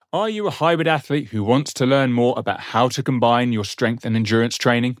Are you a hybrid athlete who wants to learn more about how to combine your strength and endurance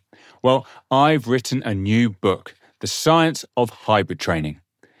training? Well, I've written a new book, The Science of Hybrid Training.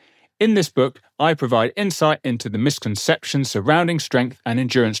 In this book, I provide insight into the misconceptions surrounding strength and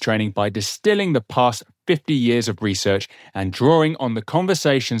endurance training by distilling the past 50 years of research and drawing on the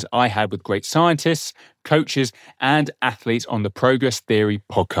conversations I had with great scientists, coaches, and athletes on the Progress Theory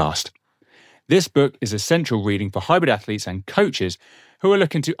podcast. This book is essential reading for hybrid athletes and coaches who are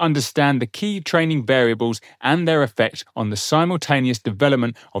looking to understand the key training variables and their effect on the simultaneous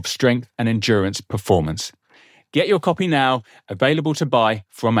development of strength and endurance performance. Get your copy now, available to buy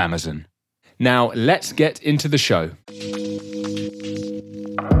from Amazon. Now, let's get into the show.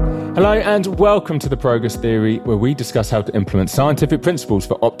 Hello and welcome to the Progress Theory, where we discuss how to implement scientific principles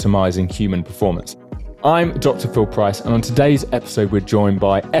for optimizing human performance. I'm Dr. Phil Price, and on today's episode, we're joined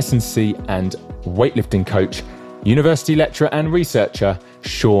by S&C and weightlifting coach, university lecturer and researcher,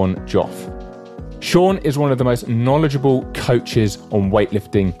 Shaun Joffe. Shaun is one of the most knowledgeable coaches on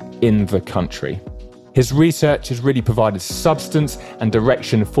weightlifting in the country. His research has really provided substance and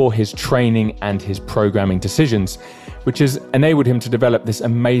direction for his training and his programming decisions, which has enabled him to develop this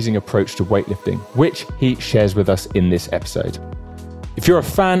amazing approach to weightlifting, which he shares with us in this episode. If you're a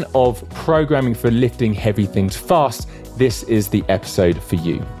fan of programming for lifting heavy things fast, this is the episode for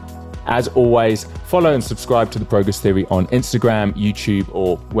you. As always, follow and subscribe to The Progress Theory on Instagram, YouTube,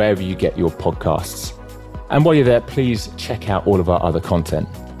 or wherever you get your podcasts. And while you're there, please check out all of our other content.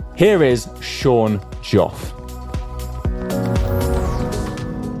 Here is Shaun Joffe.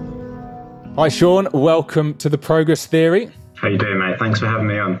 Hi, Shaun. Welcome to The Progress Theory. How you doing, mate? Thanks for having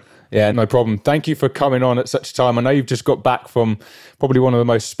me on. Yeah, no problem. Thank you for coming on at such a time. I know you've just got back from probably one of the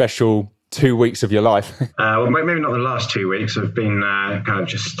most special 2 weeks of your life. Well, maybe not the last 2 weeks. I've been kind of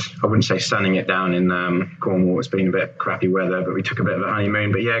just, I wouldn't say sunning it down in Cornwall. It's been a bit crappy weather, but we took a bit of a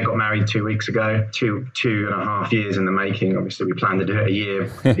honeymoon. But yeah, got married 2 weeks ago, two and a half years in the making. Obviously, we planned to do it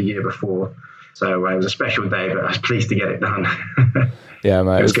a year before. So it was a special day, but I was pleased to get it done. Yeah,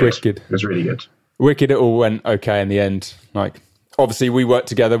 mate, it was wicked. It was really good. Wicked, it all went okay in the end. Obviously, we work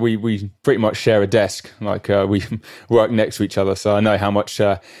together. We pretty much share a desk. We work next to each other. So I know how much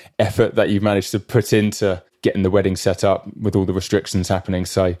effort that you've managed to put into getting the wedding set up with all the restrictions happening.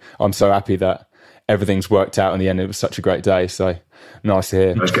 So I'm so happy that everything's worked out in the end. It was such a great day. So nice to hear.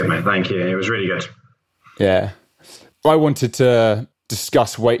 It was good, mate. Thank you. It was really good. Yeah. I wanted to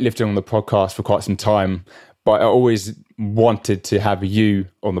discuss weightlifting on the podcast for quite some time, but I always wanted to have you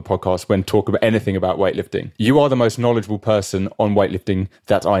on the podcast when talking about anything about weightlifting. You are the most knowledgeable person on weightlifting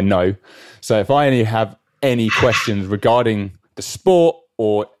that I know. So if I only have any questions regarding the sport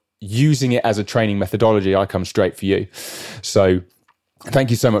or using it as a training methodology, I come straight for you. So thank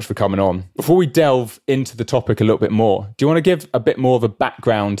you so much for coming on. Before we delve into the topic a little bit more, do you want to give a bit more of a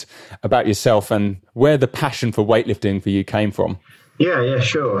background about yourself and where the passion for weightlifting for you came from? Yeah,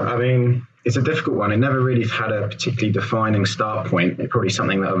 sure. I mean, it's a difficult one. It never really had a particularly defining start point. It's probably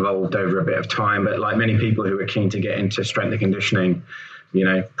something that evolved over a bit of time. But like many people who are keen to get into strength and conditioning,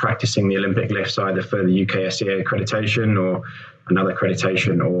 practicing the Olympic lifts either for the UKSCA accreditation or another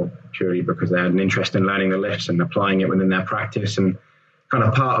accreditation, or purely because they had an interest in learning the lifts and applying it within their practice. And kind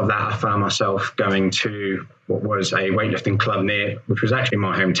of part of that, I found myself going to what was a weightlifting club which was actually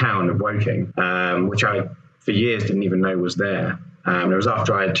my hometown of Woking, which I for years didn't even know was there. It was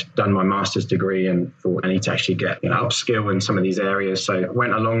after I'd done my master's degree and thought I need to actually get upskill in some of these areas. So I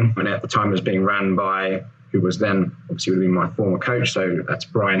went along, and at the time it was being run by who was then obviously would have been my former coach. So that's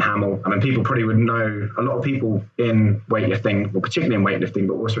Brian Hamill. I mean, people probably would know, a lot of people in weightlifting, well, particularly in weightlifting,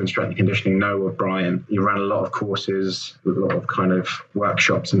 but also in strength and conditioning, know of Brian. He ran a lot of courses, a lot of kind of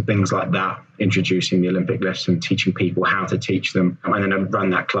workshops and things like that, introducing the Olympic lifts and teaching people how to teach them. And then I've run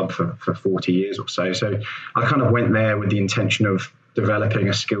that club for 40 years or so. So I kind of went there with the intention of developing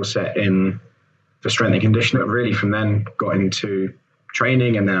a skill set for strength and conditioning. Really from then got into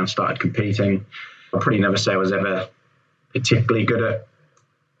training, and then I started competing. I'll probably never say I was ever particularly good at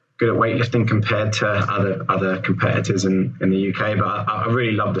weightlifting compared to other competitors in the UK, but I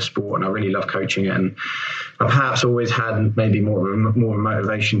really love the sport and I really love coaching it, and I perhaps always had maybe more of a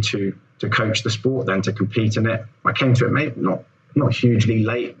motivation to coach the sport than to compete in it. I came to it maybe not hugely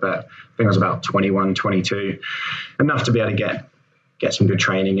late, but I think I was about 21, 22, enough to be able to get some good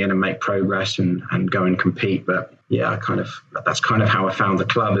training in and make progress and go and compete. But yeah, that's kind of how I found the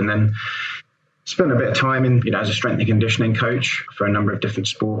club, and then spent a bit of time in, as a strength and conditioning coach for a number of different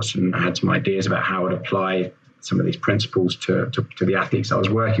sports, and I had some ideas about how I would apply some of these principles to the athletes I was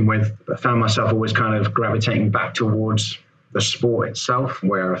working with. But I found myself always kind of gravitating back towards the sport itself,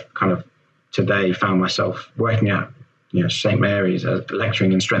 where I've kind of today found myself working at St. Mary's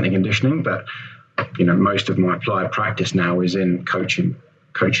lecturing in strength and conditioning, but most of my applied practice now is in coaching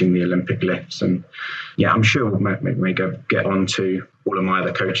the Olympic lifts. And I'm sure we'll may get on to all of my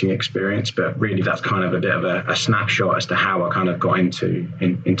other coaching experience, but really that's kind of a bit of a snapshot as to how I kind of got into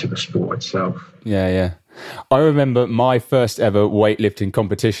the sport itself. Yeah. I remember my first ever weightlifting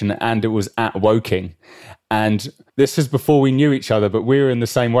competition, and it was at Woking. And this was before we knew each other, but we were in the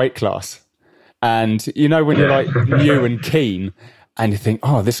same weight class. And when you're like you and Keen, and you think,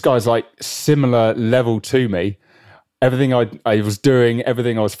 oh, this guy's like similar level to me. Everything I was doing,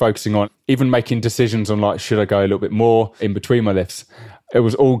 everything I was focusing on, even making decisions on like, should I go a little bit more in between my lifts? It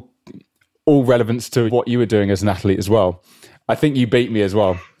was all relevance to what you were doing as an athlete as well. I think you beat me as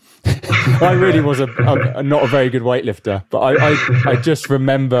well. I really was not a very good weightlifter, but I just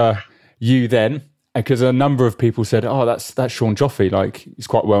remember you then, because a number of people said, oh, that's Shaun Joffe. Like, he's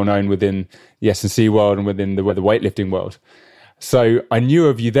quite well known within the S&C world and within the weightlifting world. So I knew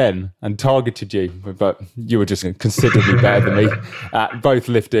of you then and targeted you, but you were just considerably better than me at both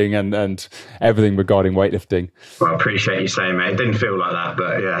lifting and everything regarding weightlifting. Well, I appreciate you saying, mate. It didn't feel like that,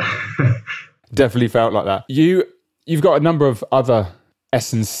 but yeah. Definitely felt like that. You've got a number of other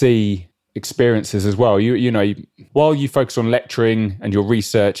S&C experiences as well. While you focus on lecturing and your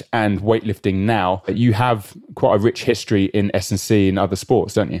research and weightlifting now, you have quite a rich history in S&C and other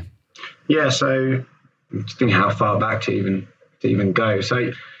sports, don't you? Yeah, so I'm just thinking how far back to even go.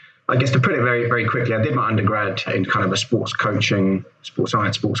 So I guess to put it very, very quickly, I did my undergrad in kind of a sports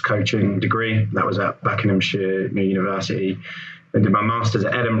science coaching degree. That was at Buckinghamshire University. Then did my master's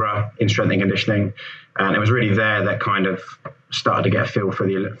at Edinburgh in strength and conditioning. And it was really there that kind of started to get a feel for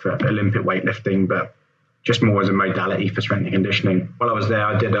Olympic weightlifting, but just more as a modality for strength and conditioning. While I was there,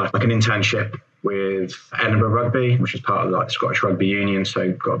 I did an internship with Edinburgh Rugby, which is part of the Scottish Rugby Union,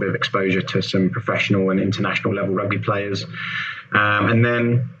 so got a bit of exposure to some professional and international level rugby players. And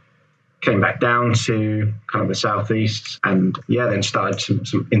then came back down to kind of the southeast, and then started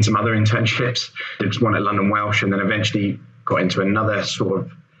some other internships. Did one at London Welsh, and then eventually got into another sort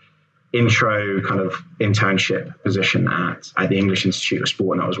of intro kind of internship position at the English Institute of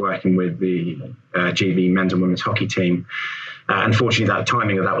Sport, and I was working with the GB men's and women's hockey team. Unfortunately, that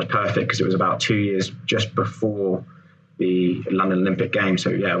timing of that was perfect because it was about 2 years just before the London Olympic Games. So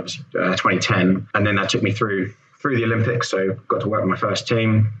it was 2010, and then that took me through the Olympics. So got to work with my first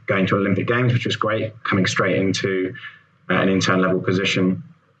team, going to Olympic Games, which was great, coming straight into an intern level position.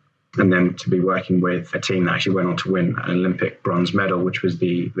 And then to be working with a team that actually went on to win an Olympic bronze medal, which was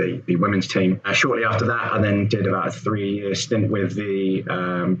the women's team. Shortly after that, I then did about a 3-year stint with the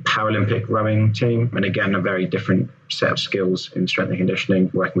Paralympic rowing team. And again, a very different set of skills in strength and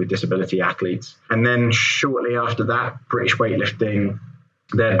conditioning, working with disability athletes. And then shortly after that, British weightlifting,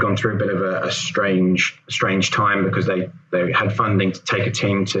 they'd gone through a bit of a strange time because they had funding to take a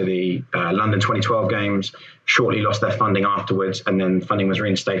team to the London 2012 Games, shortly lost their funding afterwards, and then funding was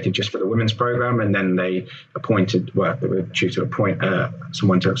reinstated just for the women's program. And then they were due to appoint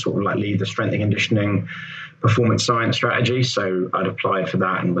someone to sort of like lead the strength and conditioning performance science strategy. So I'd applied for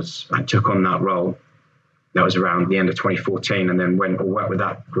that and took on that role. That was around the end of 2014, and then worked with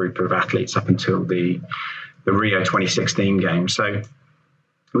that group of athletes up until the Rio 2016 Games. So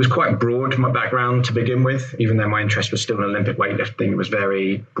it was quite broad, my background to begin with, even though my interest was still in Olympic weightlifting. It was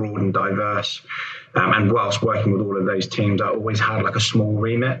very broad and diverse. And whilst working with all of those teams, I always had like a small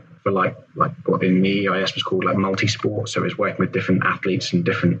remit for like what in the EIS was called like multi-sport. So it was working with different athletes and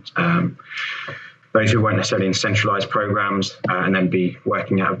different, those who weren't necessarily in centralised programs, and then be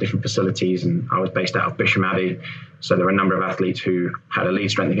working out of different facilities. And I was based out of Bisham Abbey. So there were a number of athletes who had a lead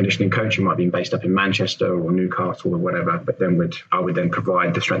strength and conditioning coach who might be based up in Manchester or Newcastle or whatever, but then I would then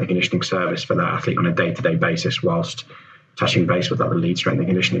provide the strength and conditioning service for that athlete on a day-to-day basis whilst touching base with that lead strength and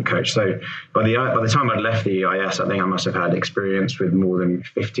conditioning coach. So by the time I'd left the EIS, I think I must have had experience with more than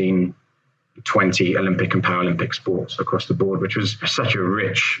 15, 20 Olympic and Paralympic sports across the board, which was such a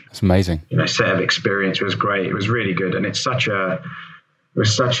rich, it's amazing, set of experience. It was great. It was really good. And it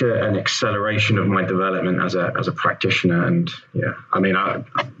was such an acceleration of my development as a practitioner. And I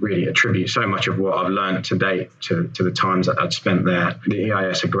really attribute so much of what I've learned to date to the times that I'd spent there. The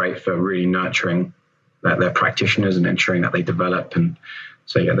EIS are great for really nurturing their practitioners and ensuring that they develop. And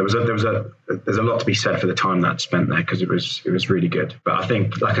so there's a lot to be said for the time that I'd spent there, because it was really good. But I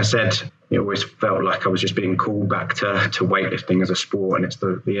think, like I said, it always felt like I was just being called back to weightlifting as a sport, and it's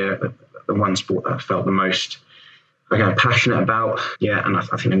the one sport that I felt the most passionate about. And I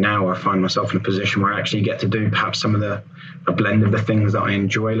think now I find myself in a position where I actually get to do perhaps a blend of the things that I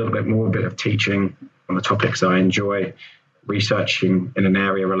enjoy a little bit more, a bit of teaching on the topics that I enjoy, researching in an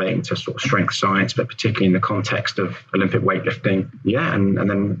area relating to sort of strength science, but particularly in the context of Olympic weightlifting. Yeah, and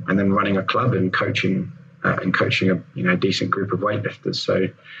then running a club and coaching a decent group of weightlifters. So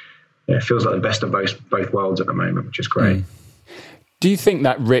yeah, it feels like the best of both worlds at the moment, which is great. Do you think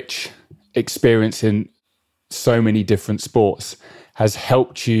that rich experience in so many different sports has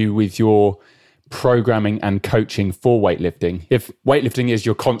helped you with your programming and coaching for weightlifting? If weightlifting is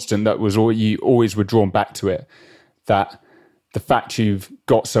your constant, that was all you always were drawn back to it, that the fact you've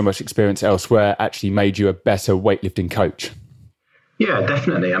got so much experience elsewhere actually made you a better weightlifting coach? Yeah,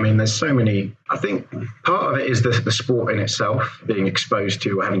 definitely. I mean, there's so many. I think part of it is the sport in itself, being exposed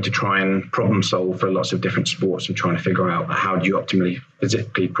to having to try and problem solve for lots of different sports and trying to figure out how do you optimally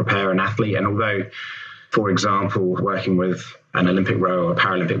physically prepare an athlete. And although, for example, working with an Olympic rower or a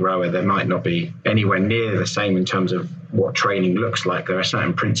Paralympic rower, there might not be anywhere near the same in terms of what training looks like. There are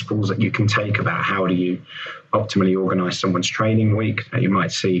certain principles that you can take about how do you optimally organize someone's training week. You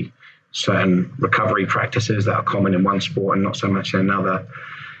might see certain recovery practices that are common in one sport and not so much in another,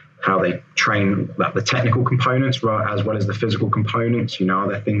 how they train, like the technical components right, as well as the physical components. Are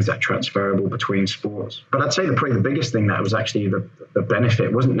there things that are transferable between sports? But I'd say probably the biggest thing that was actually the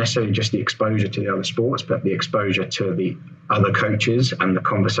benefit wasn't necessarily just the exposure to the other sports, but the exposure to the other coaches and the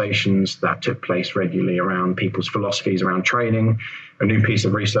conversations that took place regularly around people's philosophies around training, a new piece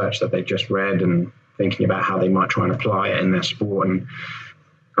of research that they just read and thinking about how they might try and apply it in their sport. And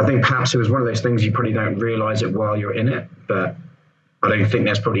I think perhaps it was one of those things you probably don't realize it while you're in it, but I don't think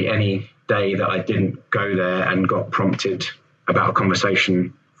there's probably any day that I didn't go there and got prompted about a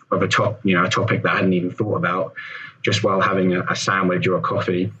conversation of a topic that I hadn't even thought about, just while having a sandwich or a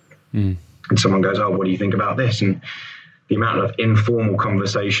coffee. And someone goes, "Oh, what do you think about this?" And the amount of informal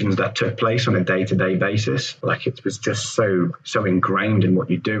conversations that took place on a day-to-day basis, like it was just so ingrained in what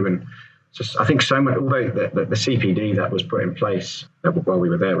you do. And just, I think so much, although the CPD that was put in place while we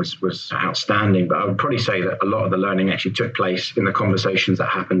were there was outstanding, but I would probably say that a lot of the learning actually took place in the conversations that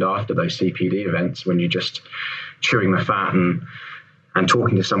happened after those CPD events, when you're just chewing the fat and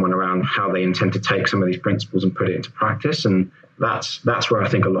talking to someone around how they intend to take some of these principles and put it into practice. And that's where I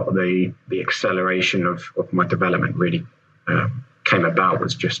think a lot of the acceleration of my development really came about,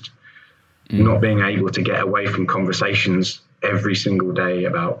 was just not being able to get away from conversations every single day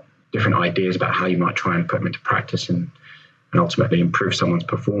about different ideas about how you might try and put them into practice and ultimately improve someone's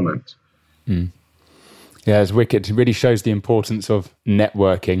performance. Yeah, it's wicked. It really shows the importance of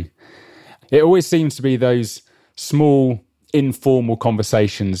networking. It always seems to be those small, informal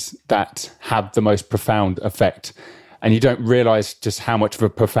conversations that have the most profound effect. And you don't realize just how much of a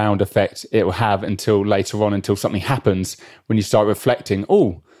profound effect it will have until later on, until something happens, when you start reflecting,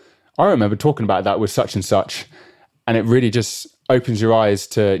 "Oh, I remember talking about that with such and such." And it really just opens your eyes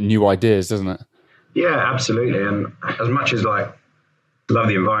to new ideas, doesn't it? Yeah, absolutely. And as much as I love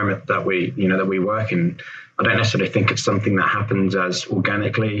the environment that we work in, I don't necessarily think it's something that happens as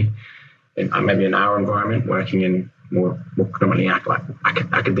organically in maybe in our environment, working in more predominantly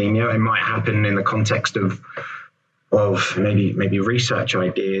academia. It might happen in the context of maybe research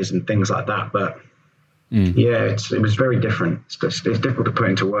ideas and things like that. But yeah, it was very different. It's difficult to put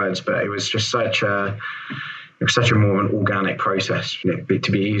into words, but it was just such a more of an organic process,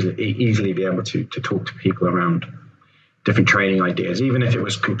 to be easily be able to talk to people around different training ideas, even if it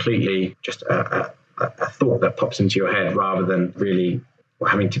was completely just a thought that pops into your head, rather than really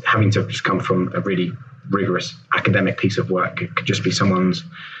having to just come from a really rigorous academic piece of work. It could just be someone's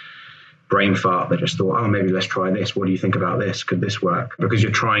brain fart that just thought, "Oh, maybe let's try this. What do you think about this? Could this work?" Because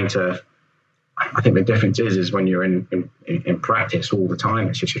you're trying to. I think the difference is when you're in practice all the time,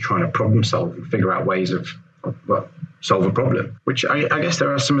 it's just you're trying to problem solve and figure out ways of solve a problem, which I guess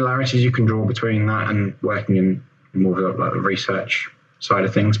there are similarities you can draw between that and working in more of like the research side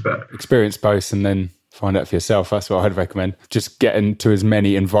of things. But experience both and then find out for yourself. That's what I'd recommend. Just get into as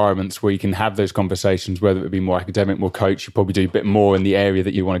many environments where you can have those conversations, whether it be more academic, more coach. You probably do a bit more in the area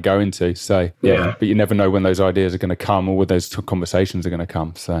that you want to go into. So yeah, but you never know when those ideas are going to come or when those conversations are going to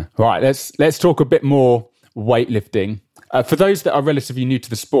come. So right, let's talk a bit more weightlifting. For those that are relatively new to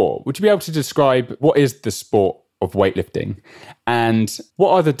the sport, would you be able to describe what is the sport of weightlifting and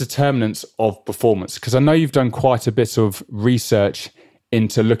what are the determinants of performance? Because I know you've done quite a bit of research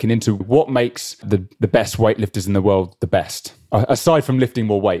into looking into what makes the best weightlifters in the world the best, aside from lifting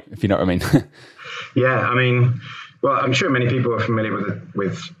more weight, if you know what I mean. Yeah, I mean, well, I'm sure many people are familiar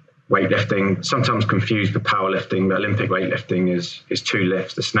with weightlifting, sometimes confused with powerlifting, but Olympic weightlifting is two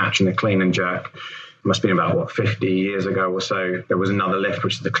lifts, the snatch and the clean and jerk. It must have been about 50 years ago or so. There was another lift,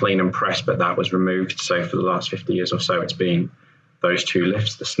 which is the clean and press, but that was removed. So for the last 50 years or so, it's been those two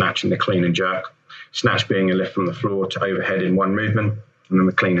lifts, the snatch and the clean and jerk. Snatch being a lift from the floor to overhead in one movement, and then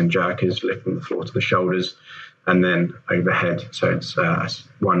the clean and jerk is lift from the floor to the shoulders and then overhead. So it's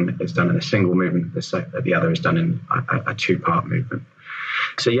one is done in a single movement, the other is done in a two-part movement.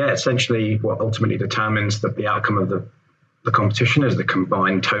 So yeah, essentially what ultimately determines the outcome of the competition is the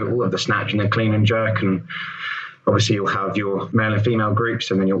combined total of the snatch and the clean and jerk. And obviously you'll have your male and female groups,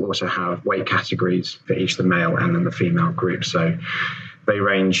 and then you'll also have weight categories for each the male and then the female group. So they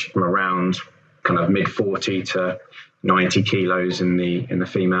range from around kind of mid 40 to 90 kilos in the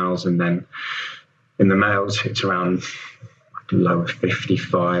females, and then in the males it's around lower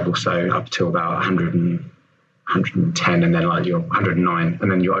 55 or so up to about 110, and then like your 109,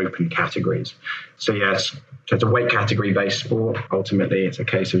 and then your open categories. So yes, so it's a weight category based sport. Ultimately it's a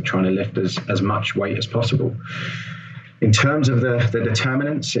case of trying to lift as much weight as possible. In terms of the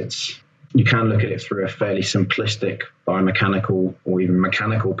determinants, you can look at it through a fairly simplistic biomechanical or even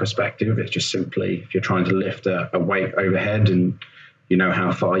mechanical perspective. It's just simply, if you're trying to lift a weight overhead and you know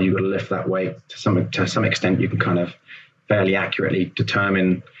how far you've got to lift that weight, to some extent you can kind of fairly accurately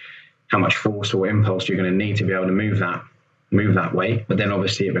determine how much force or impulse you're going to need to be able to move that weight. But then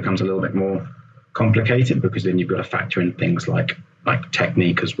obviously it becomes a little bit more complicated, because then you've got to factor in things like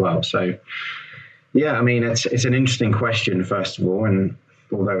technique as well. So yeah, I mean, it's an interesting question, first of all, and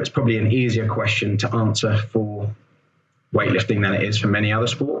although it's probably an easier question to answer for weightlifting than it is for many other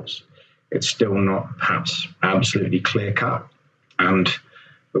sports, it's still not perhaps absolutely clear cut. And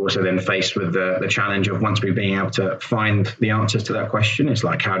we're also then faced with the challenge of, once we've been able to find the answers to that question, it's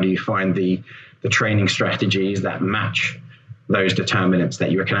like, how do you find the training strategies that match those determinants,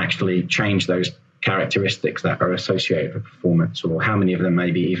 that you can actually change those characteristics that are associated with performance, or how many of them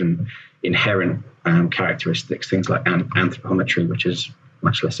may be even inherent characteristics, things like anthropometry, which is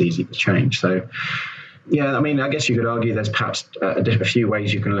much less easy to change. So yeah, I mean, I guess you could argue there's perhaps a few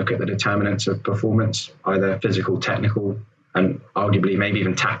ways you can look at the determinants of performance, either physical, technical, and arguably maybe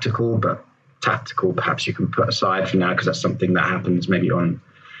even tactical. But tactical perhaps you can put aside for now, because that's something that happens maybe on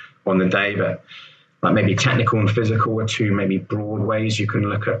the day. But like maybe technical and physical are two maybe broad ways you can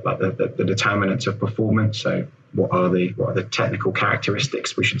look at like the determinants of performance. So what are the technical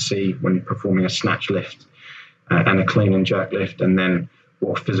characteristics we should see when performing a snatch lift and a clean and jerk lift, and then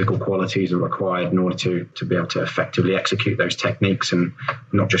what physical qualities are required in order to be able to effectively execute those techniques, and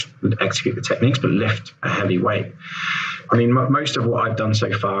not just execute the techniques, but lift a heavy weight. I mean, most of what I've done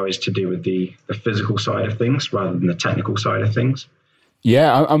so far is to do with the physical side of things rather than the technical side of things.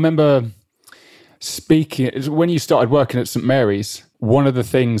 Yeah, I remember speaking, when you started working at St. Mary's, one of the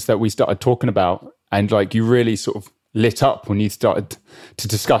things that we started talking about, and like you really sort of lit up when you started to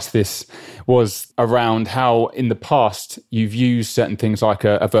discuss this, was around how in the past you've used certain things like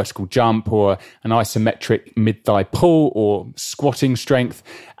a vertical jump or an isometric mid-thigh pull or squatting strength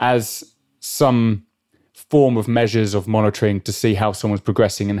as some form of measures of monitoring to see how someone's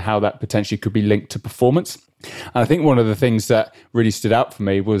progressing and how that potentially could be linked to performance. And I think one of the things that really stood out for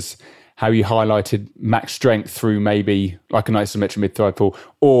me was how you highlighted max strength through maybe like an isometric mid-thigh pull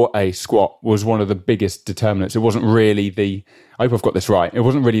or a squat was one of the biggest determinants. It wasn't really I hope I've got this right, it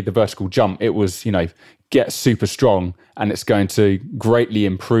wasn't really the vertical jump. It was, get super strong, and it's going to greatly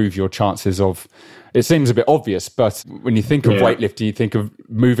improve your chances of, it seems a bit obvious, but when you think of weightlifting, you think of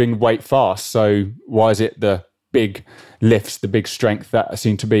moving weight fast. So why is it the big lifts, the big strength that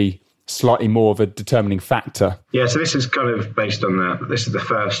seem to be slightly more of a determining factor? Yeah, so this is kind of based on this is the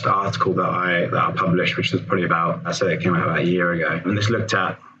first article that I published, which was probably it came out about a year ago. And this looked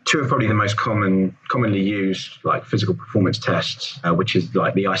at two of probably the most commonly used like physical performance tests, which is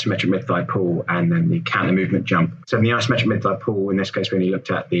like the isometric mid-thigh pull and then the counter movement jump. So in the isometric mid-thigh pull, in this case, we only looked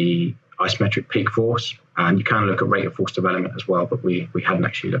at the isometric peak force, and you can look at rate of force development as well, but we hadn't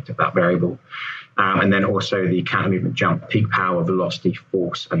actually looked at that variable. And then also the counter movement jump, peak power, velocity,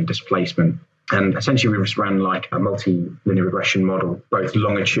 force, and displacement. And essentially we just ran like a multi-linear regression model, both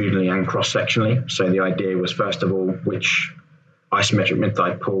longitudinally and cross-sectionally. So the idea was, first of all, which isometric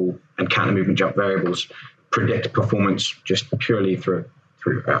mid-thigh pull and counter movement jump variables predict performance just purely through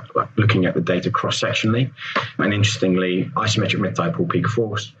looking at the data cross-sectionally. And interestingly, isometric mid-thigh pull peak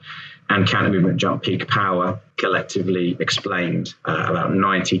force and counter movement jump peak power collectively explained about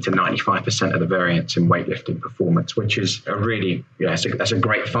 90 to 95% of the variance in weightlifting performance, which is that's a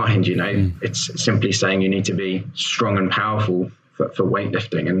great find. It's simply saying you need to be strong and powerful for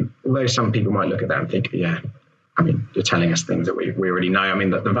weightlifting. And although some people might look at that and think, you're telling us things that we already know. I mean,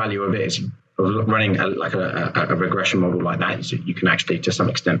 the value of it is running a regression model like that, so you can actually to some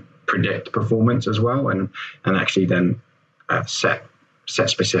extent predict performance as well, and actually then set set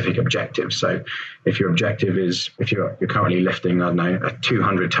specific objectives. So if your objective is, if you're currently lifting, I don't know, a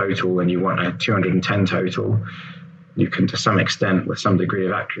 200 total and you want a 210 total, you can to some extent, with some degree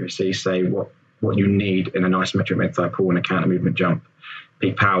of accuracy, say what you need in an isometric mid-thigh pull and a counter movement jump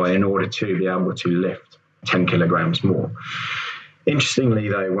peak power in order to be able to lift 10 kilograms more. Interestingly,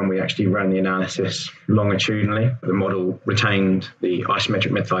 though, when we actually ran the analysis longitudinally, the model retained the isometric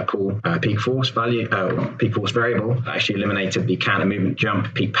mid-thigh pull peak force variable, actually eliminated the counter movement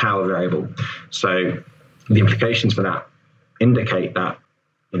jump peak power variable. So the implications for that indicate that,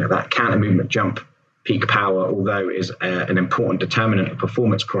 that counter movement jump peak power, although is an important determinant of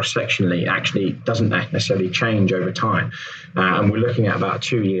performance cross-sectionally, actually doesn't necessarily change over time. And we're looking at about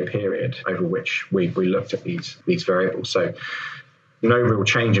a 2-year period over which we looked at these variables. So no real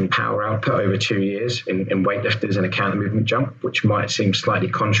change in power output over 2 years in weightlifters in a counter movement jump, which might seem slightly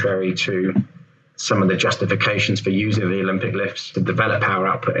contrary to some of the justifications for using the Olympic lifts to develop power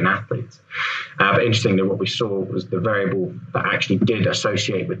output in athletes. But interestingly, what we saw was the variable that actually did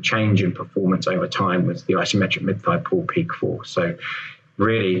associate with change in performance over time was the isometric mid-thigh pull peak force. So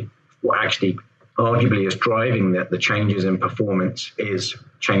really what actually arguably is driving the changes in performance is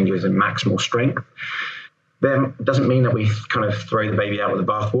changes in maximal strength. Then it doesn't mean that we kind of throw the baby out with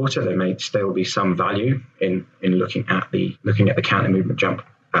the bathwater. There may still be some value in looking at the counter movement jump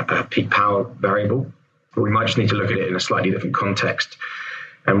peak power variable, but we might just need to look at it in a slightly different context.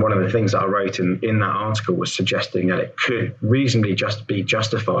 And one of the things that I wrote in that article was suggesting that it could reasonably just be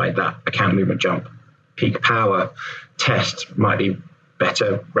justified that a counter movement jump peak power test might be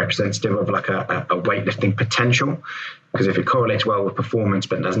better representative of like a weightlifting potential, because if it correlates well with performance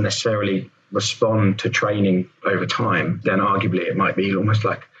but doesn't necessarily respond to training over time, then arguably it might be almost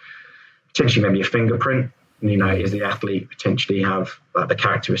like potentially maybe a fingerprint. Is the athlete potentially have the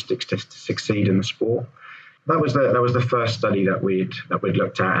characteristics to succeed in the sport? That was the first study that we'd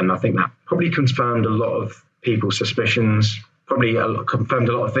looked at, and I think that probably confirmed a lot of people's suspicions. Probably confirmed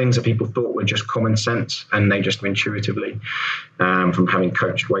a lot of things that people thought were just common sense, and they just intuitively from having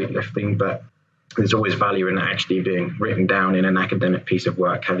coached weightlifting. But there's always value in that actually being written down in an academic piece of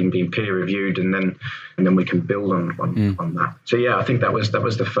work, having been peer reviewed, and then we can build on that. So yeah, I think that was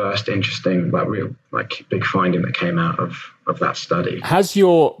the first interesting, real big finding that came out of that study. Has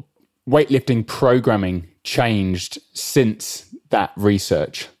your weightlifting programming changed since that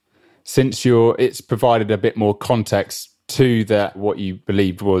research? Since it's provided a bit more context to that, what you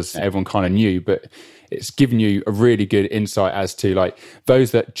believed was everyone kind of knew, but it's given you a really good insight as to like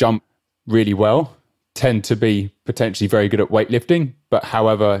those that jump really well tend to be potentially very good at weightlifting. But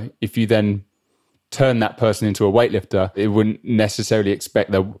however, if you then turn that person into a weightlifter, it wouldn't necessarily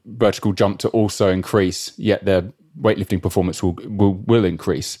expect their vertical jump to also increase, yet their weightlifting performance will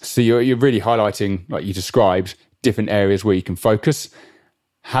increase. So you're really highlighting, like you described, different areas where you can focus.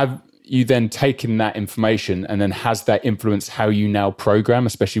 Have you then taken that information and then has that influenced how you now program,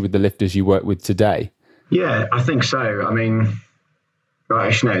 especially with the lifters you work with today? Yeah, I think so. I mean,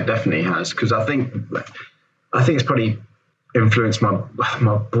 actually, no, it definitely has, because I think it's probably influenced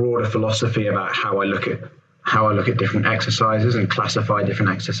my broader philosophy about how I look at different exercises and classify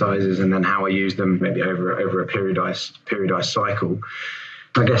different exercises, and then how I use them maybe over a periodized cycle.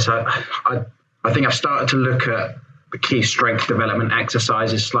 I guess I think I've started to look at the key strength development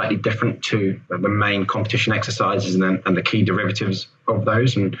exercises slightly different to the main competition exercises and the key derivatives of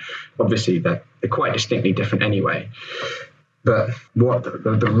those, and obviously they're quite distinctly different anyway. But what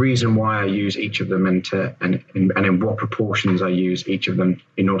the reason why I use each of them and in what proportions I use each of them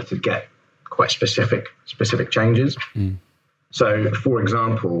in order to get quite specific changes. So, for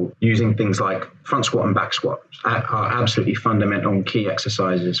example, using things like front squat and back squat are absolutely fundamental and key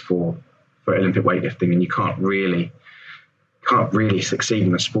exercises for Olympic weightlifting, and you can't really succeed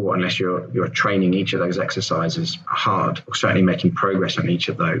in the sport unless you're training each of those exercises hard, or certainly making progress on each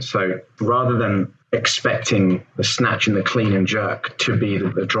of those. So rather than expecting the snatch and the clean and jerk to be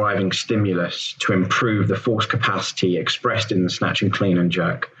the driving stimulus to improve the force capacity expressed in the snatch and clean and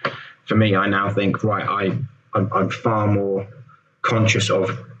jerk, for me, I now think, right, I'm far more conscious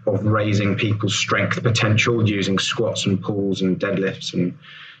of raising people's strength potential using squats and pulls and deadlifts and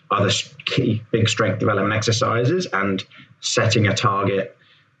other key big strength development exercises, and setting a target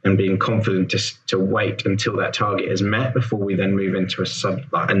and being confident to wait until that target is met before we then move into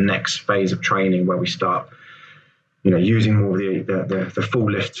a next phase of training where we start, using more of the full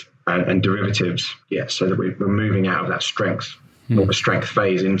lift and derivatives. Yeah, so that we're moving out of that strength, more of a strength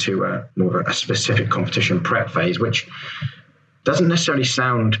phase into more of a specific competition prep phase, which doesn't necessarily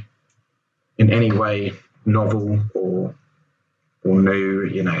sound in any way novel or new.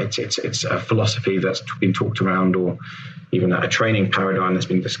 It's a philosophy that's been talked around, or even a training paradigm that's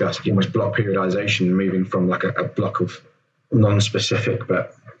been discussed. Almost block periodization, moving from like a block of non-specific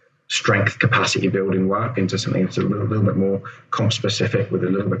but strength capacity building work into something that's a little bit more comp specific, with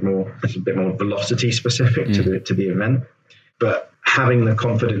a bit more velocity specific to the event. But having the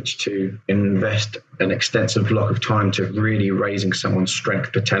confidence to invest an extensive block of time to really raising someone's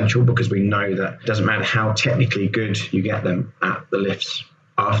strength potential, because we know that it doesn't matter how technically good you get them at the lifts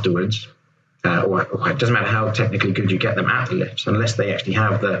afterwards, or it doesn't matter how technically good you get them at the lifts, unless they actually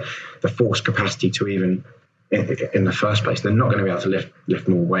have the force capacity to even in the first place, they're not going to be able to lift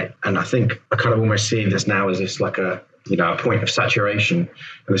more weight. And I think I kind of almost see this now as this like a point of saturation,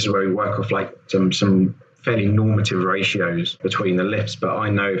 and this is where we work off like some fairly normative ratios between the lifts. But I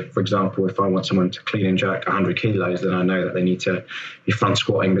know, for example, if I want someone to clean and jerk 100 kilos, then I know that they need to be front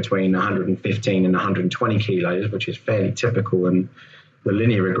squatting between 115 and 120 kilos, which is fairly typical. And the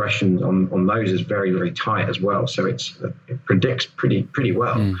linear regression on those is very, very tight as well. So it predicts pretty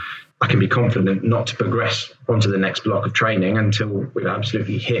well. I can be confident not to progress onto the next block of training until we've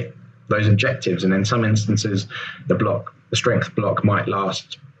absolutely hit those objectives. And in some instances, the strength block might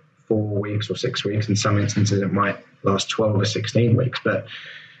last 4 weeks or 6 weeks. In some instances, it might last 12 or 16 weeks. But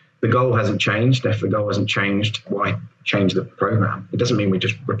the goal hasn't changed. If the goal hasn't changed, why change the program? It doesn't mean we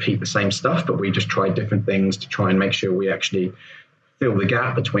just repeat the same stuff, but we just try different things to try and make sure we actually fill the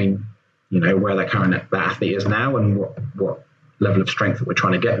gap between, where that athlete is now and what level of strength that we're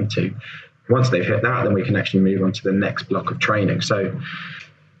trying to get them to. Once they've hit that, then we can actually move on to the next block of training. So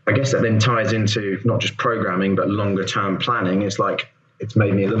I guess that then ties into not just programming, but longer term planning. It's like, it's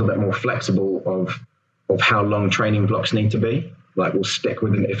made me a little bit more flexible of how long training blocks need to be. Like, we'll stick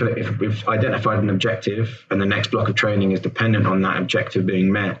with if we've identified an objective and the next block of training is dependent on that objective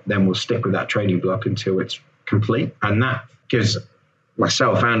being met, then we'll stick with that training block until it's complete. And that gives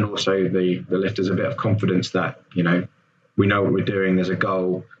myself and also the lifters a bit of confidence that, we know what we're doing, there's a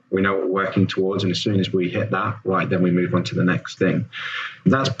goal, we know what we're working towards, and as soon as we hit that, right, then we move on to the next thing.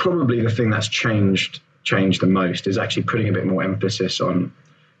 That's probably the thing that's changed the most, is actually putting a bit more emphasis on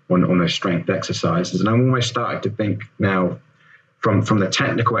those strength exercises. And I'm almost starting to think now from the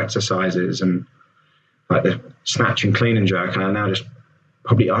technical exercises and like the snatch and clean and jerk, and I now just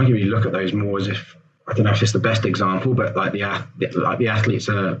probably arguably look at those more as if, I don't know if it's the best example, but like the athletes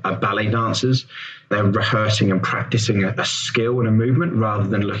are ballet dancers. They're rehearsing and practicing a skill and a movement, rather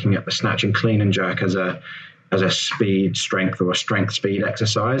than looking at the snatch and clean and jerk as a speed strength or a strength speed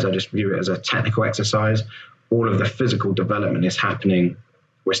exercise. I just view it as a technical exercise. All of the physical development is happening,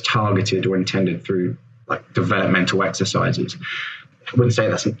 was targeted or intended through like developmental exercises. I wouldn't say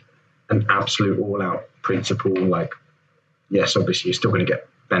that's an absolute all out principle. Like, yes, obviously you're still going to get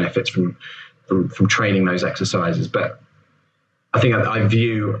benefits from training those exercises, but I think I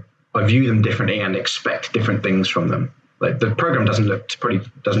view them differently and expect different things from them. Like, the program doesn't look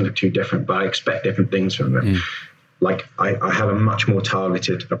too different, but I expect different things from them. Like, I have a much more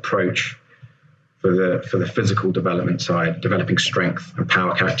targeted approach for the physical development side, developing strength and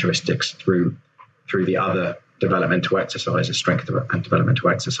power characteristics through the other developmental exercises, strength and developmental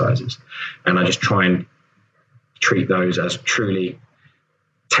exercises, and I just try and treat those as truly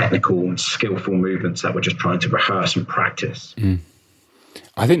technical and skillful movements that we're just trying to rehearse and practice.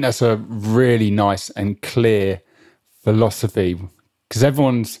 I think that's a really nice and clear philosophy, because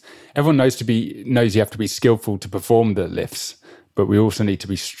everyone knows you have to be skillful to perform the lifts, but we also need to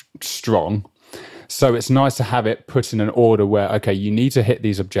be strong. So it's nice to have it put in an order where, okay, you need to hit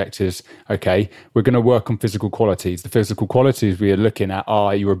these objectives. Okay, we're going to work on physical qualities. The physical qualities we are looking at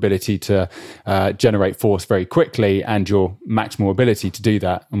are your ability to generate force very quickly and your maximal ability to do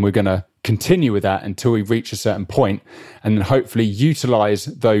that. And we're going to continue with that until we reach a certain point, and then hopefully utilize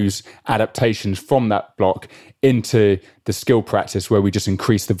those adaptations from that block into the skill practice where we just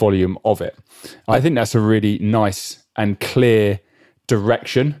increase the volume of it. I think that's a really nice and clear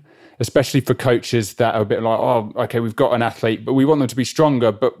direction, especially for coaches that are a bit like, oh, okay, we've got an athlete, but we want them to be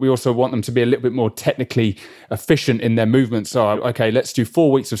stronger, but we also want them to be a little bit more technically efficient in their movements. So, okay, let's do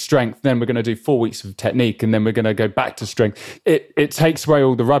 4 weeks of strength, then we're going to do 4 weeks of technique, and then we're going to go back to strength. It takes away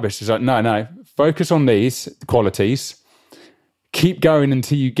all the rubbish. It's like, no, focus on these qualities, keep going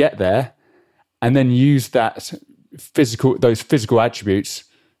until you get there, and then use those physical attributes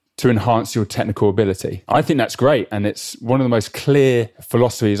to enhance your technical ability. I think that's great. And it's one of the most clear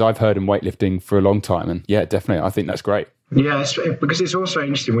philosophies I've heard in weightlifting for a long time. And yeah, definitely, I think that's great. Yeah, because it's also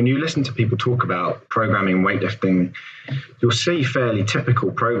interesting when you listen to people talk about programming weightlifting, you'll see fairly typical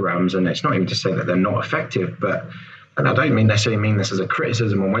programs, and it's not even to say that they're not effective, and I don't necessarily mean this as a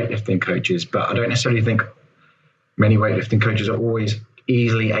criticism on weightlifting coaches, but I don't necessarily think many weightlifting coaches are always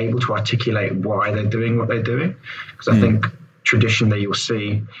easily able to articulate why they're doing what they're doing. Because I think traditionally you'll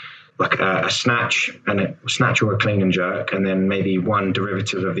see like a snatch or a clean and jerk, and then maybe one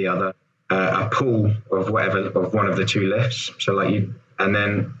derivative of the other, a pull of one of the two lifts. So and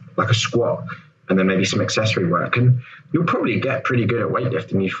then like a squat, and then maybe some accessory work. And you'll probably get pretty good at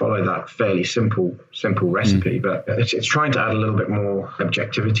weightlifting. You follow that fairly simple recipe, but it's trying to add a little bit more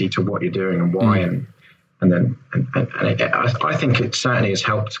objectivity to what you're doing and why. I think it certainly has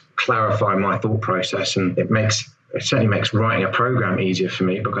helped clarify my thought process, and it certainly makes writing a program easier for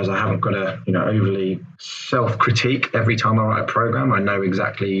me, because I haven't got to, overly self-critique every time I write a program. I know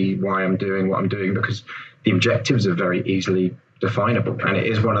exactly why I'm doing what I'm doing, because the objectives are very easily definable. And it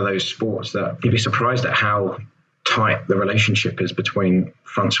is one of those sports that you'd be surprised at how tight the relationship is between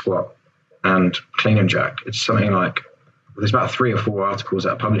front squat and clean and jerk. It's something like, there's about 3 or 4 articles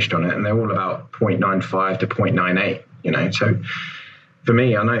that are published on it, and they're all about 0.95 to 0.98, So for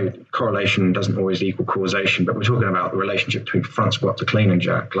me, I know correlation doesn't always equal causation, but we're talking about the relationship between front squat to clean and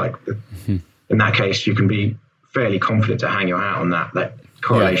jerk. In that case, you can be fairly confident to hang your hat on that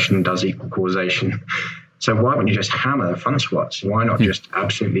correlation does equal causation. So why wouldn't you just hammer the front squats? Why not just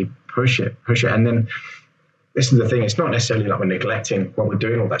absolutely push it? And then this is the thing, it's not necessarily like we're neglecting when we're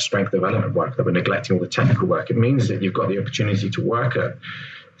doing all that strength development work, that we're neglecting all the technical work. It means that you've got the opportunity to work at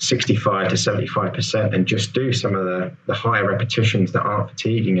 65 to 75% and just do some of the higher repetitions that aren't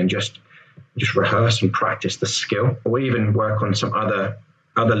fatiguing, and just rehearse and practice the skill. Or even work on some other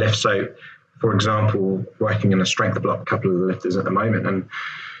lifts. So, for example, working in a strength block, a couple of the lifters at the moment, and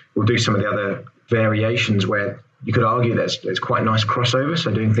we'll do some of the other variations where you could argue there's quite nice crossover. So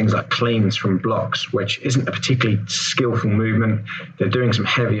doing things like cleans from blocks, which isn't a particularly skillful movement. They're doing some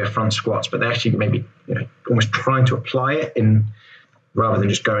heavier front squats, but they're actually maybe almost trying to apply it in, rather than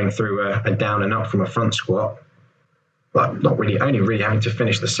just going through a down and up from a front squat, but only really having to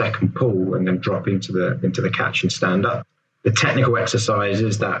finish the second pull and then drop into the catch and stand up. The technical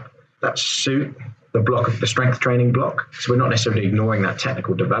exercises that suit the strength training block. So we're not necessarily ignoring that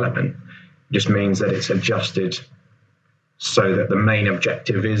technical development. It just means that it's adjusted so that the main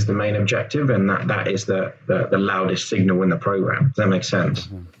objective is the main objective, and that is the loudest signal in the program. Does that make sense?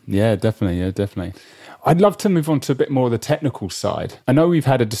 Yeah, definitely. I'd love to move on to a bit more of the technical side. I know we've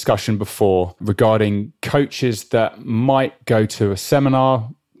had a discussion before regarding coaches that might go to a seminar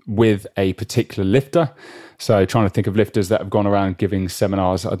with a particular lifter. So trying to think of lifters that have gone around giving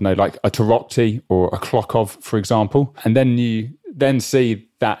seminars, I don't know, like a Tarokti or a Klokov, for example. And then you see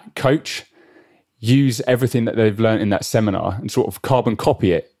that coach use everything that they've learned in that seminar and sort of carbon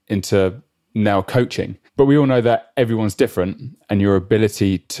copy it into now coaching. But we all know that everyone's different, and your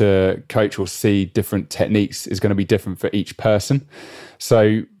ability to coach or see different techniques is going to be different for each person.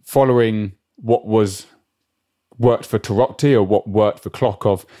 So following what worked for Tarokti or what worked for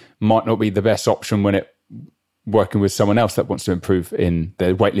Klokov might not be the best option when it working with someone else that wants to improve in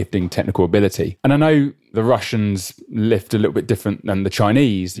their weightlifting technical ability. And I know the Russians lift a little bit different than the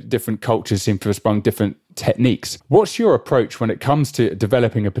Chinese. Different cultures seem to have sprung different techniques. What's your approach when it comes to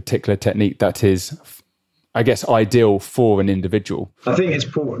developing a particular technique that is, I guess, ideal for an individual? I think it's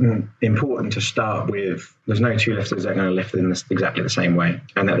important to start with, there's no two lifters that are going to lift in exactly the same way,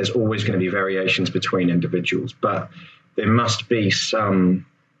 and that there's always going to be variations between individuals, but there must be some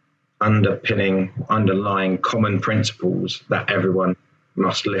underlying common principles that everyone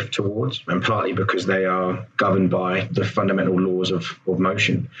must lift towards, and partly because they are governed by the fundamental laws of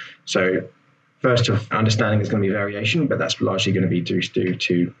motion. So first, understanding there's going to be variation, but that's largely going to be due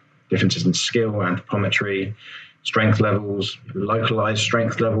to differences in skill, anthropometry, strength levels, localized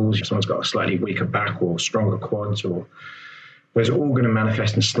strength levels. If someone's got a slightly weaker back or stronger quads, or those are all going to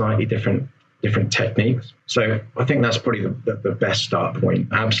manifest in slightly different techniques. So I think that's probably the best start point.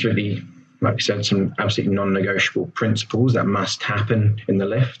 Absolutely, like I said, some absolutely non-negotiable principles that must happen in the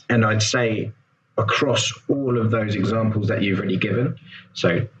lift. And I'd say across all of those examples that you've already given,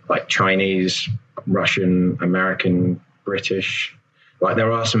 so like Chinese, Russian, American, British, like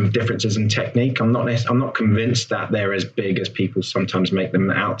there are some differences in technique. I'm not convinced that they're as big as people sometimes make them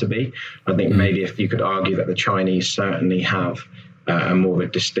out to be. I think maybe if you could argue that the Chinese certainly have a more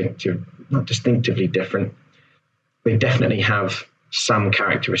of a not distinctively different. They definitely have some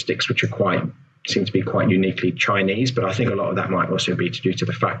characteristics which seem to be quite uniquely Chinese, but I think a lot of that might also be due to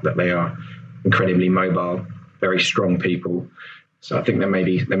the fact that they are incredibly mobile, very strong people. So I think that may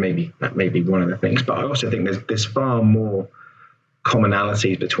be one of the things. But I also think there's far more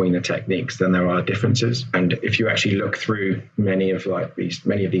commonalities between the techniques than there are differences. And if you actually look through many of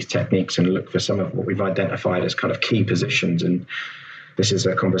these techniques and look for some of what we've identified as kind of key positions and This is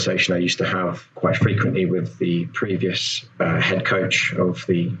a conversation I used to have quite frequently with the previous head coach of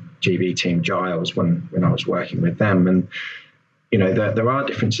the GB team, Giles, when I was working with them. And, there are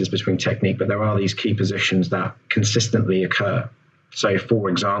differences between technique, but there are these key positions that consistently occur. So, for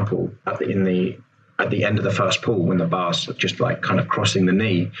example, at the end of the first pull, when the bar's just like kind of crossing the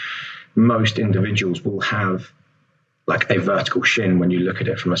knee, most individuals will have like a vertical shin when you look at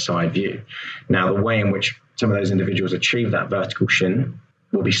it from a side view. Now, the way in which some of those individuals achieve that vertical shin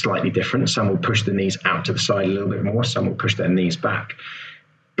will be slightly different. Some will push the knees out to the side a little bit more. Some will push their knees back.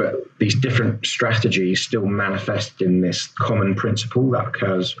 But these different strategies still manifest in this common principle that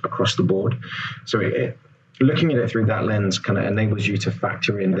occurs across the board. So looking at it through that lens kind of enables you to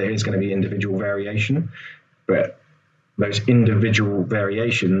factor in there is going to be individual variation, but those individual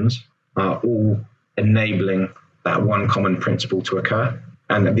variations are all enabling that one common principle to occur.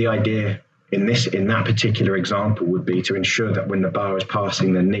 And the idea in that particular example would be to ensure that when the bar is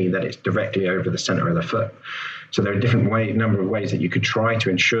passing the knee, that it's directly over the center of the foot. So there are number of ways that you could try to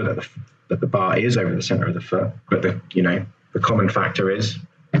ensure that the bar is over the center of the foot. But the common factor is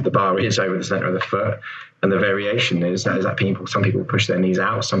the bar is over the center of the foot, and the variation is that some people push their knees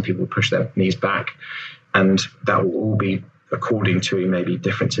out, some people push their knees back, and that will all be according to maybe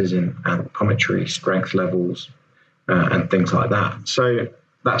differences in anthropometry, strength levels, and things like that. So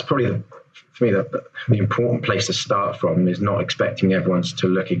that's probably for me the important place to start from, is not expecting everyone to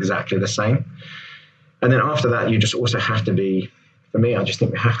look exactly the same. And then after that, you just also have to be, for me, I just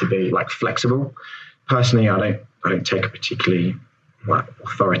think we have to be like flexible. Personally, I don't take a particularly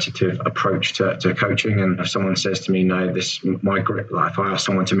authoritative approach to coaching. And if someone says to me, no, my grip, like if I ask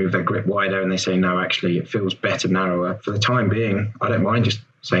someone to move their grip wider and they say, no, actually it feels better narrower, for the time being, I don't mind just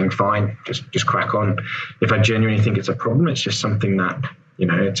saying, fine, just crack on. If I genuinely think it's a problem, it's just something that,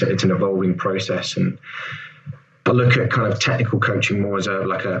 it's an evolving process. And I look at kind of technical coaching more as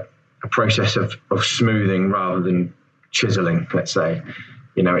a process of smoothing rather than chiseling, let's say.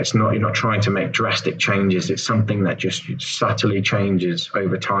 It's not, you're not trying to make drastic changes. It's something that just subtly changes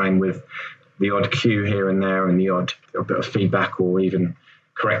over time with the odd cue here and there and the odd bit of feedback or even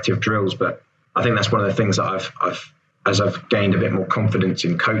corrective drills. But I think that's one of the things that as I've gained a bit more confidence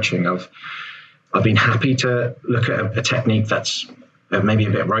in coaching, I've been happy to look at a technique that's maybe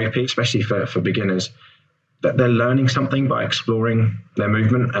a bit ropey, especially for beginners, that they're learning something by exploring their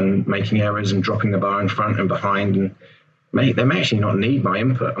movement and making errors and dropping the bar in front and behind. And they may actually not need my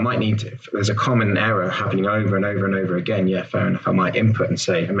input. I might need to, if there's a common error happening over and over and over again, yeah, fair enough, I might input and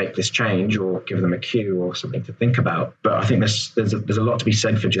say, and make this change or give them a cue or something to think about. But I think there's a lot to be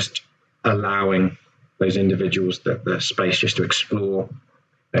said for just allowing those individuals the space just to explore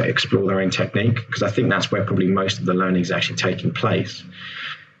their own technique, because I think that's where probably most of the learning is actually taking place.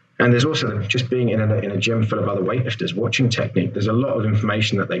 And there's also just being in a gym full of other weightlifters, watching technique. There's a lot of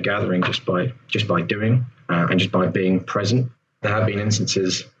information that they're gathering just by doing and just by being present. There have been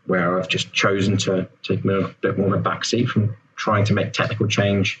instances where I've just chosen to take a bit more of a backseat from trying to make technical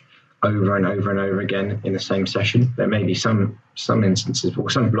change over and over and over again in the same session. There may be some instances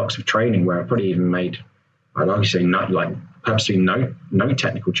or some blocks of training where I've probably even made, I'd obviously not like purposely no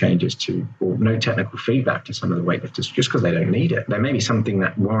technical changes or no technical feedback to some of the weightlifters just because they don't need it. There may be something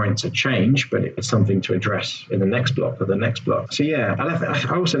that warrants a change, but it's something to address in the next block or the next block. So yeah,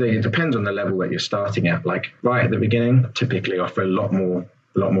 I also think it depends on the level that you're starting at. Like right at the beginning, typically offer a lot more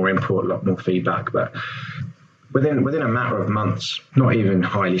input, a lot more feedback, but within a matter of months, not even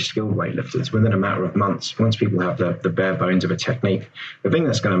highly skilled weightlifters, within a matter of months, once people have the bare bones of a technique, the thing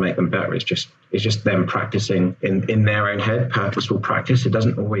that's going to make them better is just them practicing in their own head, purposeful practice. It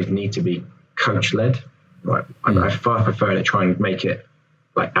doesn't always need to be coach-led. Right? I far prefer to try and make it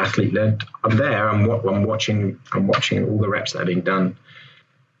like athlete-led. I'm there, I'm watching all the reps that are being done,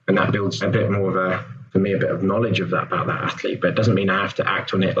 and that builds a bit more of for me, a bit of knowledge about that athlete, but it doesn't mean I have to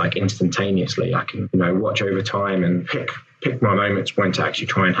act on it like instantaneously. I can, watch over time and pick my moments when to actually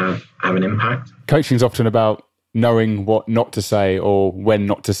try and have an impact. Coaching is often about knowing what not to say or when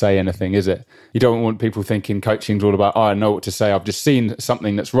not to say anything, is it? You don't want people thinking coaching's all about, I know what to say. I've just seen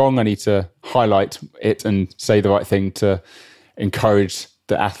something that's wrong. I need to highlight it and say the right thing to encourage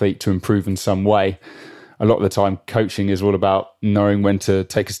the athlete to improve in some way. A lot of the time, coaching is all about knowing when to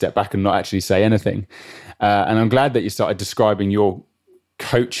take a step back and not actually say anything. And I'm glad that you started describing your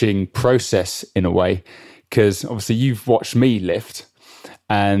coaching process in a way, because obviously you've watched me lift,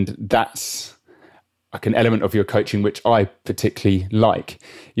 and that's like an element of your coaching which I particularly like.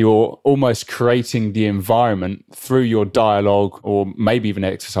 You're almost creating the environment through your dialogue or maybe even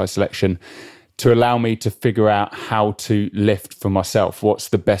exercise selection to allow me to figure out how to lift for myself. What's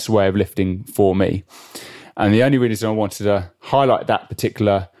the best way of lifting for me? And the only reason I wanted to highlight that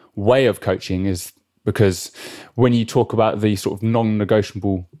particular way of coaching is because when you talk about the sort of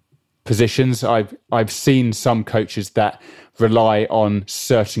non-negotiable positions, I've seen some coaches that rely on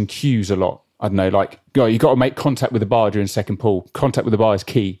certain cues a lot. I don't know, like, you got to make contact with the bar during second pull. Contact with the bar is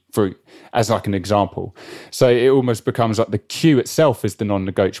key, as like an example. So it almost becomes like the cue itself is the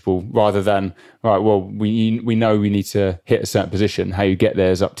non-negotiable, rather than, all right, well, we know we need to hit a certain position. How you get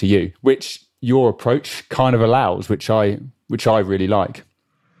there is up to you, which your approach kind of allows, which I really like.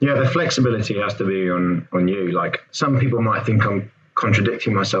 Yeah, the flexibility has to be on you. Like, some people might think I'm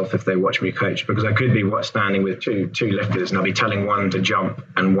contradicting myself if they watch me coach, because I could be standing with two lifters and I'll be telling one to jump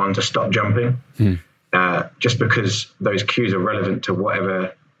and one to stop jumping, just because those cues are relevant to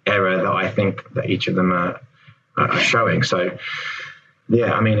whatever error that I think that each of them are showing. So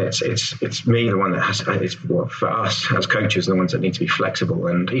yeah, I mean, it's me, the one that for us as coaches, the ones that need to be flexible.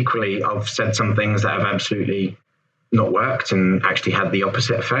 And equally, I've said some things that have absolutely not worked and actually had the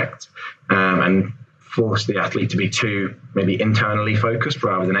opposite effect, and force the athlete to be too maybe internally focused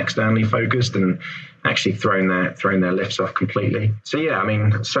rather than externally focused, and actually throwing their lifts off completely. So yeah, I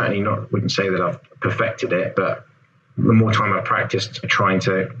mean, certainly wouldn't say that I've perfected it, but the more time I've practiced trying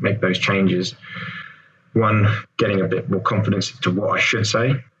to make those changes, one, getting a bit more confidence to what I should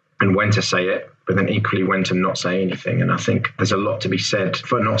say and when to say it, but then equally when to not say anything. And I think there's a lot to be said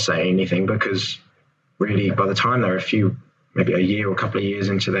for not saying anything, because really by the time they're maybe a year or a couple of years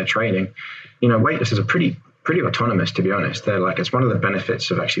into their training, weightlifters are pretty autonomous, to be honest. They're like, it's one of the benefits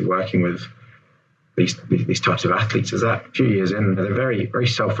of actually working with these types of athletes, is that a few years in, they're very, very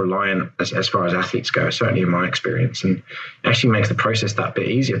self-reliant as far as athletes go, certainly in my experience, and actually makes the process that bit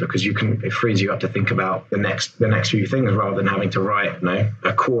easier, because it frees you up to think about the next few things rather than having to write,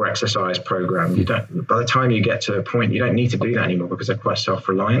 a core exercise program. By the time you get to a point, you don't need to do that anymore, because they're quite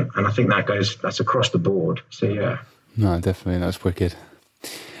self-reliant. And I think that's across the board. So yeah. No, definitely. That's wicked.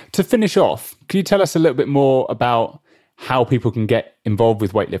 To finish off, can you tell us a little bit more about how people can get involved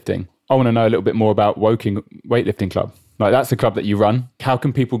with weightlifting? I want to know a little bit more about Woking Weightlifting Club. Like, that's the club that you run. How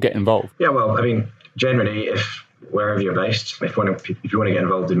can people get involved? Yeah, well, I mean, generally, wherever you're based, if you want to get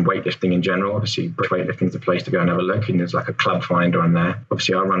involved in weightlifting in general, obviously weightlifting is the place to go and have a look, and there's like a club finder on there.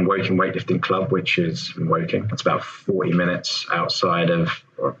 Obviously, I run Woking Weightlifting Club, which is in Woking. It's about 40 minutes outside of,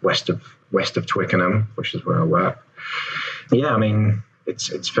 or west of Twickenham, which is where I work. Yeah, I mean,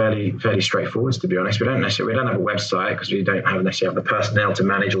 it's fairly straightforward, to be honest. We don't have a website because we don't necessarily have the personnel to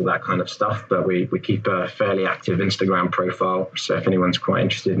manage all that kind of stuff, but we keep a fairly active Instagram profile. So if anyone's quite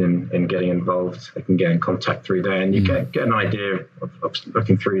interested in getting involved, they can get in contact through there, and you get an idea of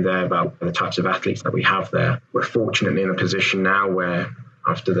looking through there about the types of athletes that we have there. We're fortunately in a position now where,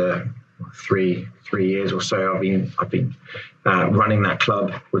 after the three years or so I've been running that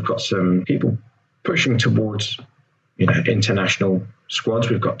club, we've got some people pushing towards international squads.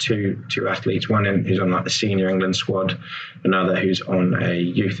 We've got two athletes, one who's on like the senior England squad, another who's on a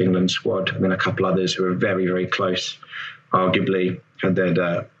youth England squad, and then a couple others who are very, very close. Arguably, had they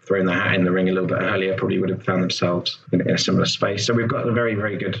thrown their hat in the ring a little bit earlier, probably would have found themselves in a similar space. So we've got a very,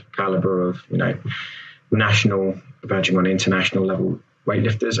 very good caliber of national, verging on international level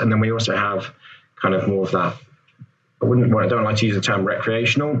weightlifters, and then we also have kind of more of that. I don't like to use the term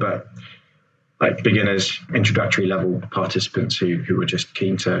recreational, but like beginners, introductory level participants who are just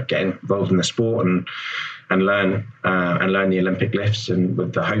keen to get involved in the sport and learn the Olympic lifts, and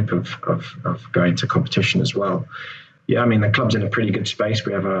with the hope of going to competition as well. Yeah, I mean, the club's in a pretty good space.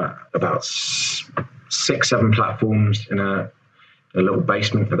 We have about 6-7 platforms in a little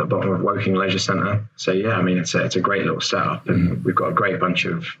basement at the bottom of Woking Leisure Centre. So yeah, I mean, it's a great little setup, and we've got a great bunch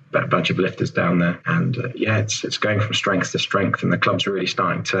of lifters down there. And it's going from strength to strength, and the club's really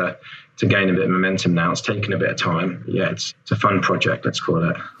starting to gain a bit of momentum now. It's taken a bit of time. Yeah, it's a fun project, let's call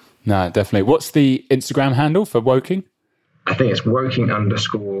it. No, definitely. What's the Instagram handle for Woking? I think it's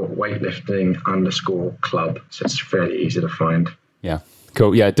Woking_weightlifting_club. So it's fairly easy to find. Yeah.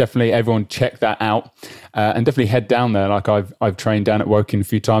 Cool. Yeah, definitely. Everyone check that out, and definitely head down there. Like I've trained down at Woking a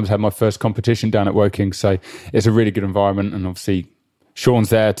few times, had my first competition down at Woking. So it's a really good environment, and obviously Shaun's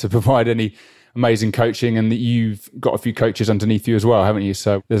there to provide any amazing coaching, and that you've got a few coaches underneath you as well, haven't you?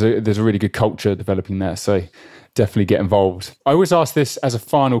 So there's a really good culture developing there. So definitely get involved. I always ask this as a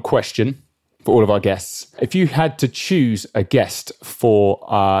final question for all of our guests. If you had to choose a guest for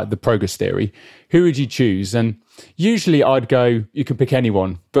the Progress Theory, who would you choose? And usually I'd go, you can pick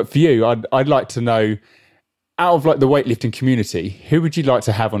anyone. But for you, I'd like to know, out of like the weightlifting community, who would you like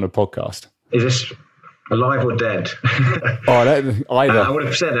to have on a podcast? Is this alive or dead? Either. I would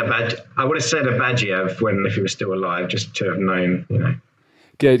have said a Badgiev if he was still alive, just to have known,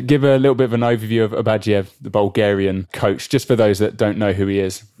 give a little bit of an overview of Abadjiev, the Bulgarian coach, just for those that don't know who he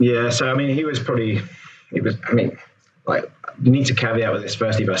is. Yeah, so I mean, like, you need to caveat with this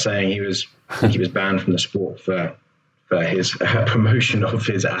firstly by saying he was banned from the sport for his promotion of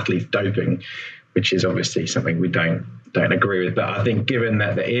his athletes doping, which is obviously something we don't agree with. But I think given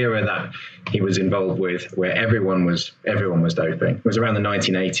that the era that he was involved with, where everyone was doping, it was around the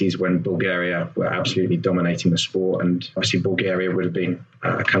 1980s when Bulgaria were absolutely dominating the sport, and obviously Bulgaria would have been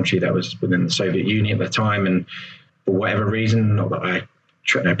a country that was within the Soviet Union at the time, and for whatever reason, not that I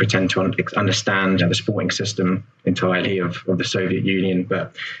pretend to understand the sporting system entirely of the Soviet Union,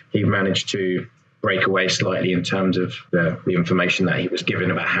 but he managed to break away slightly in terms of the information that he was given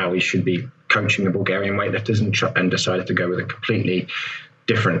about how he should be coaching the Bulgarian weightlifters, and decided to go with a completely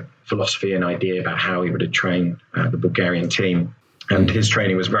different philosophy and idea about how he would train the Bulgarian team. And his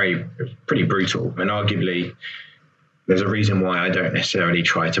training was pretty brutal, and arguably there's a reason why I don't necessarily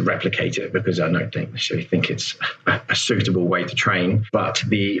try to replicate it, because I don't necessarily think it's a suitable way to train. But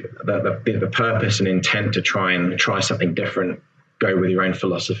the purpose and intent to try something different, go with your own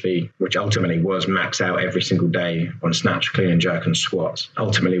philosophy, which ultimately was max out every single day on snatch, clean and jerk and squats.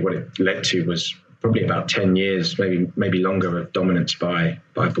 Ultimately, what it led to was probably about 10 years, maybe longer, of dominance by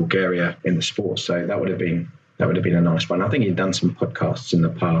Bulgaria in the sport. So that would have been a nice one. I think he'd done some podcasts in the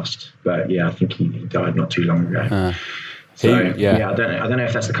past, but yeah, I think he died not too long ago. I don't know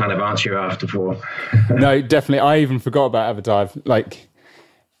if that's the kind of answer you're after for. No, definitely. I even forgot about Abadjiev. Like,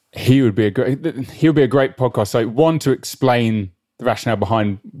 he would be a great podcast. So one, to explain the rationale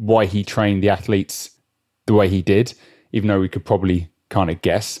behind why he trained the athletes the way he did, even though we could probably kind of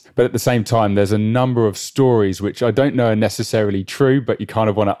guess. But at the same time, there's a number of stories which I don't know are necessarily true, but you kind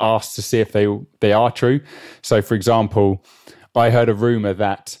of want to ask to see if they are true. So, for example, I heard a rumor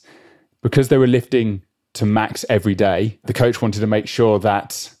that because they were lifting to max every day, the coach wanted to make sure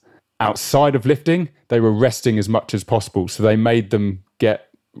that outside of lifting, they were resting as much as possible. So they made them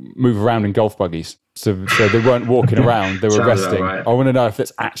move around in golf buggies. So they weren't walking around, they were resting. Right. I want to know if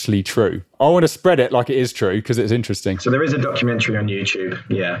that's actually true. I want to spread it like it is true, because it's interesting. So there is a documentary on YouTube.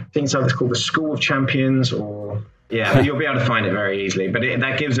 Yeah. I think it's called The School of Champions, or you'll be able to find it very easily. But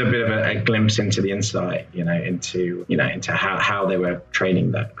that gives a bit of a glimpse into the insight, into how they were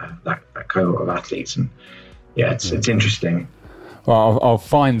training that cohort of athletes. And it's interesting. Well, I'll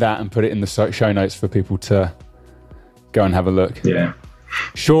find that and put it in the show notes for people to go and have a look. Yeah.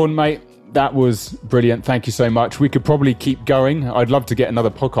 Shaun, mate, that was brilliant. Thank you so much. We could probably keep going. I'd love to get another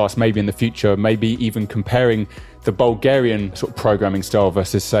podcast maybe in the future, maybe even comparing the Bulgarian sort of programming style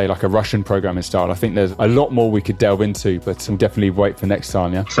versus, say, like a Russian programming style. I think there's a lot more we could delve into, but we'll definitely wait for next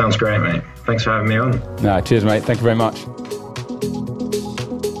time, yeah? Sounds great, mate. Thanks for having me on. Cheers, mate. Thank you very much.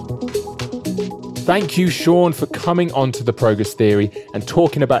 Thank you, Shaun, for coming onto the Progress Theory and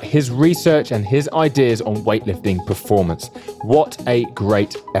talking about his research and his ideas on weightlifting performance. What a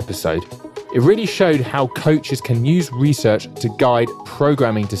great episode. It really showed how coaches can use research to guide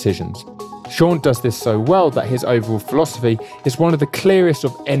programming decisions. Shaun does this so well that his overall philosophy is one of the clearest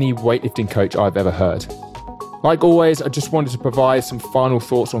of any weightlifting coach I've ever heard. Like always, I just wanted to provide some final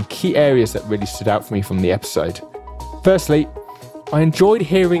thoughts on key areas that really stood out for me from the episode. Firstly, I enjoyed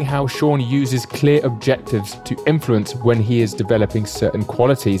hearing how Shaun uses clear objectives to influence when he is developing certain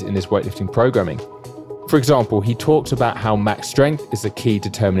qualities in his weightlifting programming. For example, he talks about how max strength is a key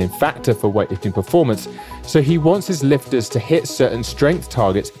determining factor for weightlifting performance, so he wants his lifters to hit certain strength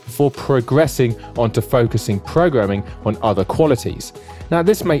targets before progressing onto focusing programming on other qualities. Now,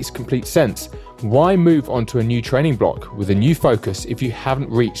 this makes complete sense. Why move onto a new training block with a new focus if you haven't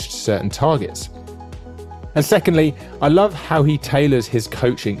reached certain targets? And secondly, I love how he tailors his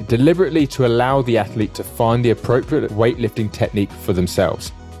coaching deliberately to allow the athlete to find the appropriate weightlifting technique for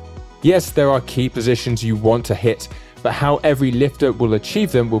themselves. Yes, there are key positions you want to hit, but how every lifter will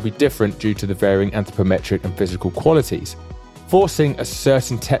achieve them will be different due to the varying anthropometric and physical qualities. Forcing a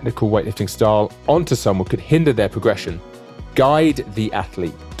certain technical weightlifting style onto someone could hinder their progression. Guide the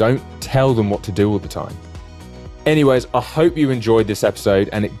athlete, don't tell them what to do all the time. Anyways, I hope you enjoyed this episode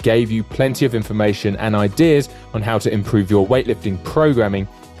and it gave you plenty of information and ideas on how to improve your weightlifting programming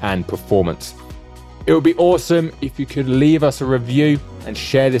and performance. It would be awesome if you could leave us a review and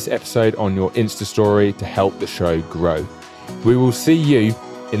share this episode on your Insta story to help the show grow. We will see you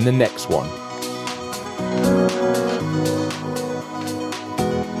in the next one.